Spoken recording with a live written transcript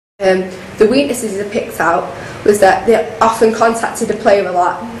The weaknesses I picked out was that they often contacted the player a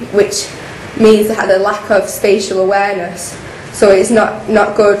lot, which means they had a lack of spatial awareness. So it's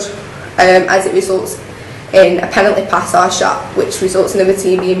not good as it results in a penalty pass or shot, which results in the other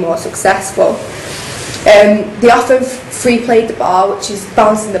team being more successful. They often free played the ball, which is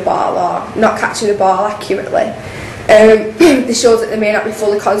bouncing the ball or not catching the ball accurately. This shows that they may not be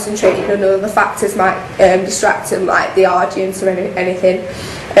fully concentrated and other factors might distract them, like the audience or anything.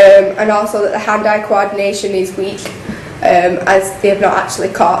 And also that the hand-eye coordination is weak, as they have not actually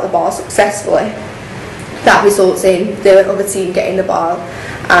caught the ball successfully. That results in the other team getting the ball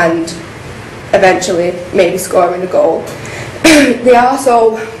and eventually maybe scoring a goal. They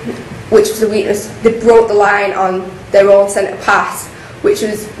also, which was a weakness, they broke the line on their own centre pass, which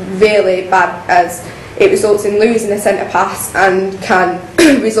was really bad as it results in losing a centre pass and can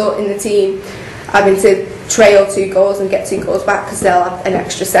result in the team having to trail 2 goals and get 2 goals back because they'll have an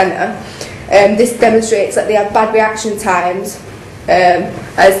extra centre. This demonstrates that they have bad reaction times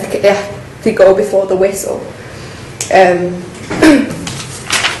as they go before the whistle.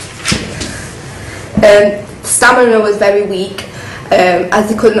 Stamina was very weak as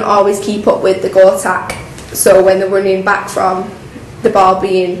they couldn't always keep up with the goal attack. So when they're running back from the ball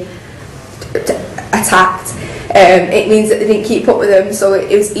being attacked, it means that they didn't keep up with them, so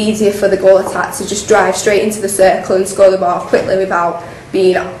it was easier for the goal attack to just drive straight into the circle and score the ball quickly without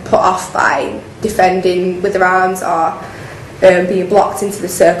being put off by defending with their arms or being blocked into the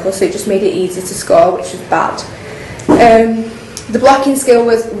circle, so it just made it easy to score, which was bad. The blocking skill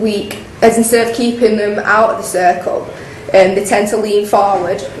was weak, as instead of keeping them out of the circle, they tend to lean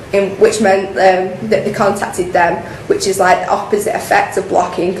forward, which meant that they contacted them, which is like the opposite effect of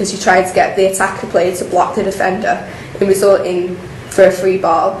blocking, because you're trying to get the attacker player to block the defender and resulting for a free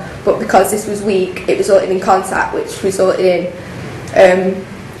ball. But because this was weak, it resulted in contact, which resulted in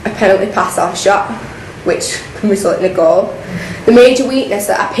a penalty pass or shot, which can result in a goal. The major weakness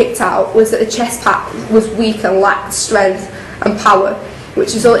that I picked out was that the chest pack was weak and lacked strength and power,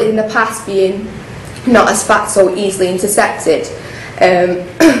 which resulted in the pass being not as fast, so easily intercepted.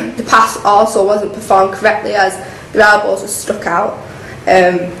 The pass also wasn't performed correctly as the elbows were stuck out,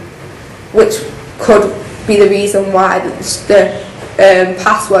 which could be the reason why the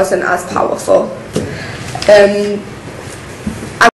pass wasn't as powerful.